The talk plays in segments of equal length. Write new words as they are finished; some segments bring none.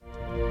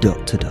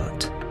Dot to Dot,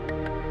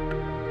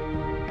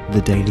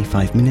 the daily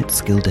 5-minute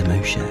skill demo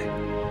show.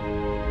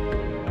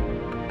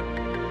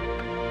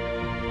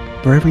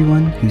 For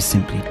everyone who's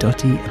simply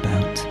dotty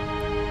about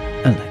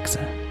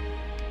Alexa.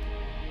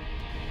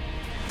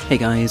 Hey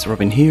guys,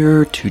 Robin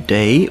here.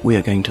 Today we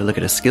are going to look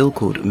at a skill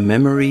called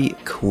Memory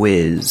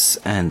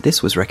Quiz, and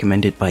this was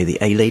recommended by the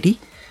A-Lady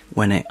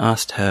when I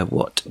asked her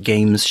what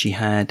games she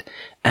had,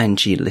 and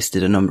she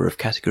listed a number of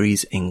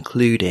categories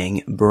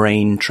including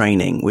brain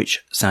training,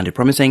 which sounded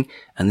promising,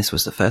 and this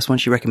was the first one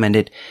she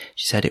recommended.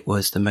 She said it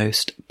was the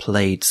most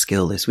played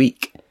skill this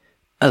week.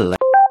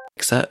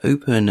 Alexa,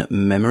 open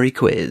Memory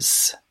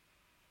Quiz.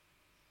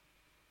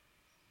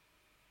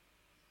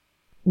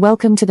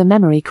 Welcome to the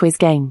Memory Quiz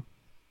game.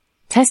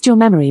 Test your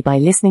memory by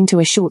listening to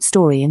a short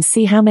story and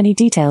see how many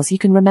details you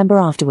can remember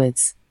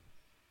afterwards.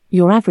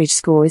 Your average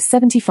score is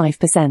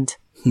 75%.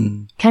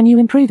 Can you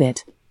improve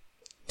it?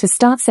 To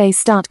start, say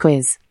Start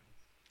Quiz.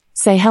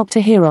 Say Help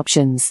to hear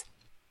options.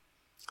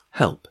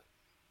 Help.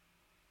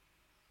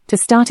 To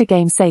start a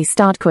game, say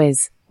Start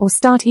Quiz or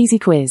Start Easy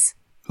Quiz.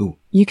 Ooh.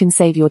 You can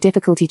save your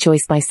difficulty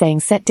choice by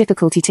saying Set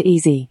Difficulty to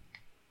Easy.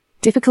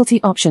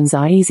 Difficulty options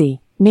are Easy,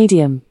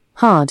 Medium,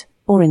 Hard,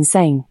 or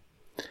Insane.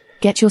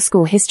 Get your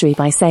score history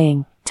by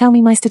saying, Tell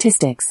me my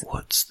statistics.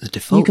 What's the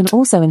default? You can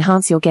also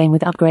enhance your game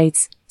with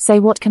upgrades. Say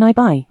What can I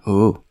buy?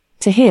 Ooh.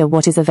 To hear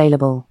what is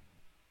available.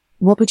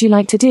 What would you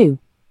like to do?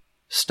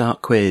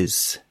 Start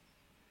quiz.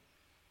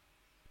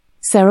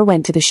 Sarah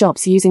went to the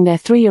shops using their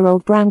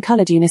 3-year-old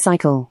brown-coloured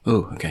unicycle.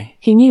 Oh, okay.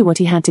 He knew what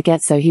he had to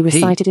get, so he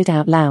recited it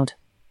out loud.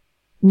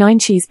 9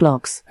 cheese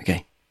blocks.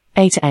 Okay.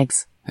 8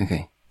 eggs.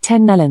 Okay.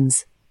 10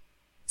 melons.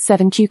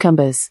 7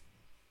 cucumbers.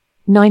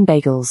 9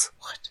 bagels.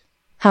 What?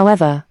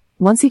 However,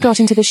 once he got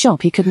into the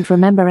shop, he couldn't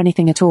remember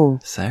anything at all.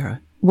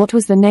 Sarah? What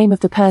was the name of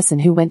the person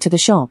who went to the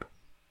shop?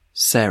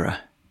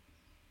 Sarah.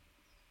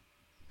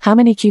 How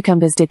many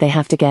cucumbers did they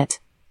have to get?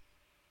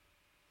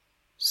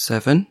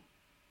 7.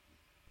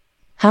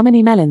 How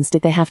many melons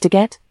did they have to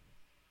get?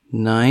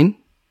 9.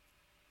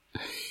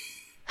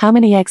 How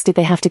many eggs did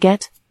they have to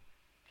get?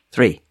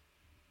 3.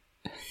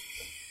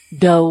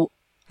 No.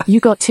 You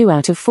got 2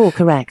 out of 4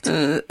 correct.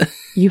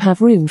 You have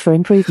room for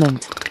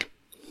improvement.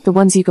 The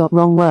ones you got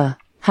wrong were,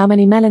 how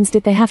many melons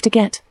did they have to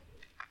get?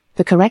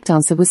 The correct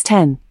answer was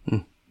 10.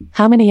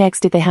 How many eggs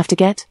did they have to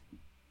get?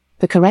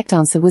 The correct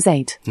answer was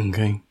 8.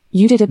 Okay.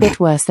 You did a bit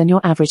worse than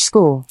your average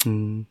score.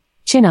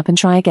 Chin up and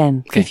try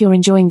again. Okay. If you're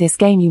enjoying this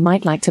game, you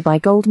might like to buy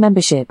Gold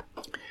membership.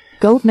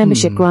 Gold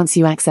membership grants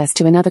you access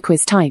to another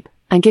quiz type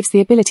and gives the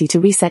ability to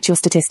reset your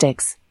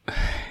statistics.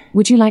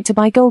 Would you like to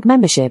buy Gold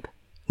membership?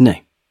 No.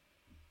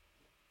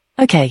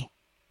 Okay.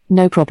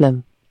 No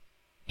problem.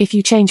 If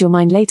you change your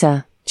mind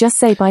later, just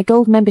say buy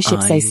Gold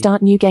membership, say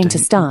Start New Game to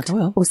start, think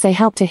I will. or say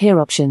Help to hear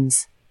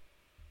options.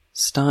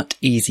 Start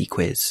easy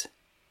quiz.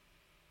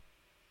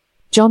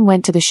 John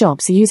went to the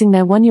shops using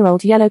their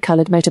 1-year-old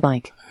yellow-coloured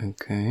motorbike.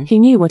 Okay. He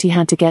knew what he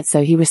had to get,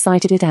 so he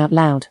recited it out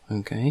loud.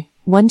 Okay.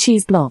 1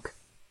 cheese block.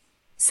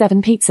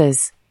 7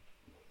 pizzas.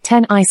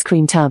 10 ice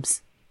cream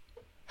tubs.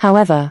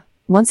 However,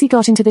 once he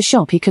got into the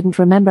shop, he couldn't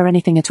remember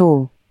anything at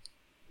all.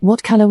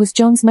 What colour was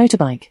John's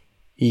motorbike?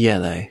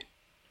 Yellow.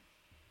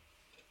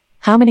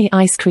 How many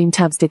ice cream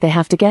tubs did they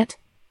have to get?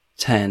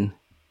 10.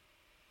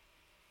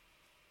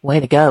 Way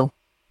to go.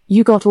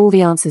 You got all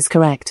the answers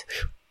correct.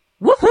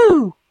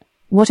 Woohoo!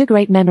 What a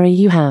great memory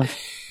you have.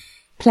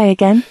 Play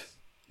again?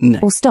 No.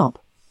 Or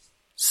stop?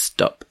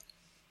 Stop.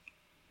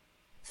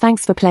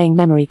 Thanks for playing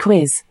Memory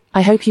Quiz.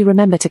 I hope you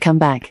remember to come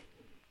back.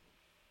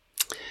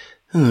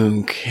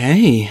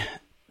 Okay.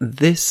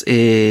 This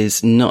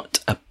is not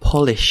a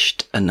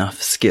polished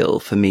enough skill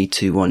for me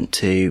to want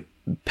to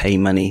pay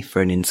money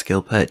for an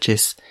in-skill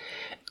purchase.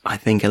 I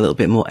think a little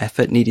bit more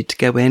effort needed to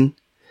go in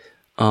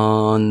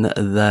on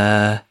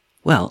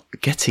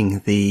getting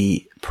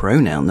the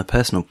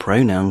personal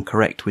pronoun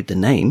correct with the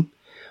name,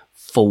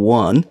 for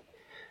one.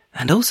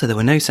 And also there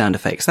were no sound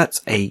effects.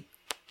 That's a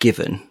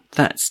given.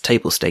 That's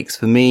table stakes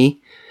for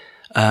me.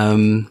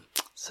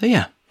 So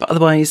yeah, but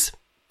otherwise,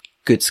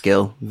 good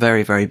skill.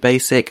 Very, very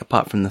basic,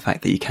 apart from the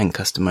fact that you can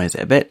customize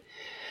it a bit.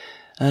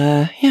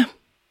 Yeah.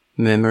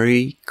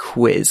 Memory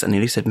quiz. I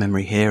nearly said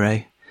memory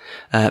hero.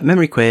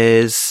 Memory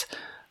quiz.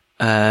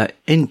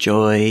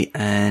 Enjoy,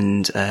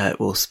 and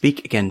we'll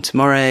speak again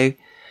tomorrow.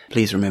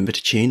 Please remember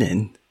to tune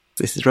in.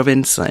 This is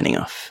Robin signing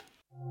off.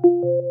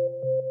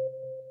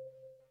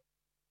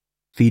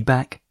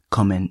 Feedback,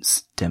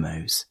 comments,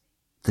 demos.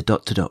 The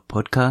Dot to Dot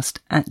podcast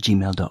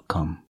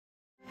 @gmail.com.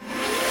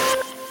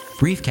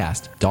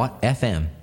 Briefcast.fm